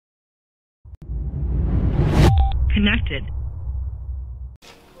connected.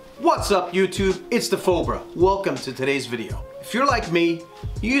 What's up YouTube? It's dafobra. Welcome to today's video. If you're like me,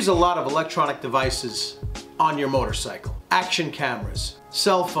 you use a lot of electronic devices on your motorcycle. Action cameras,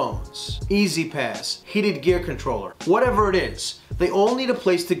 cell phones, EZPass, heated gear controller, whatever it is, they all need a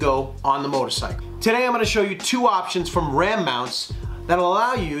place to go on the motorcycle. Today I'm going to show you two options from Ram mounts that'll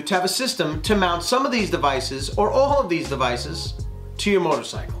allow you to have a system to mount some of these devices or all of these devices to your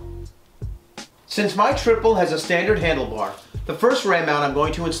motorcycle. Since my triple has a standard handlebar, the first Ram mount I'm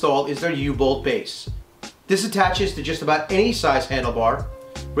going to install is their U-bolt base. This attaches to just about any size handlebar,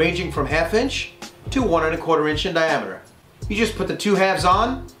 ranging from 1/2 inch to 1 1/4 inch in diameter. You just put the two halves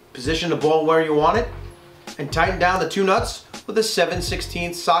on, position the ball where you want it, and tighten down the two nuts with a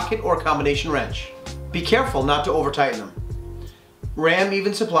 7/16 socket or combination wrench. Be careful not to over tighten them. Ram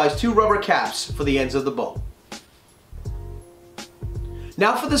even supplies 2 rubber caps for the ends of the bolt.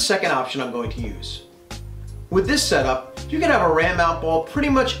 Now for the second option I'm going to use. With this setup, you can have a Ram mount ball pretty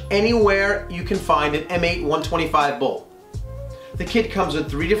much anywhere you can find an M8 125 bolt. The kit comes with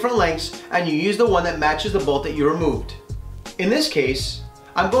 3 different lengths and you use the one that matches the bolt that you removed. In this case,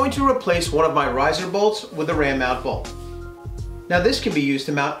 I'm going to replace one of my riser bolts with a Ram mount bolt. Now this can be used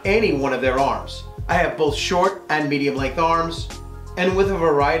to mount any one of their arms. I have both short and medium length arms, and with a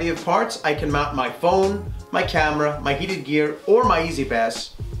variety of parts I can mount my phone, my camera, my heated gear, or my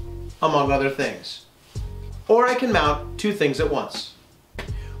EZPass, among other things. Or I can mount 2 things at once.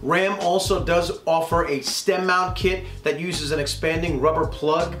 Ram also does offer a stem mount kit that uses an expanding rubber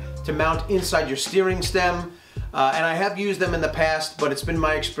plug to mount inside your steering stem. And I have used them in the past, but it's been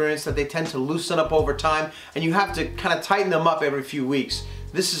my experience that they tend to loosen up over time and you have to kind of tighten them up every few weeks.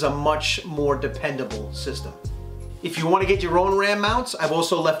 This is a much more dependable system. If you want to get your own Ram mounts, I've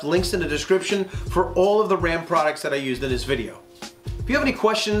also left links in the description for all of the Ram products that I used in this video. If you have any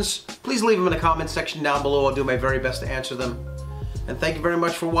questions, please leave them in the comment section down below. I'll do my very best to answer them. And thank you very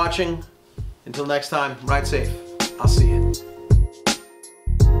much for watching. Until next time, ride safe. I'll see you.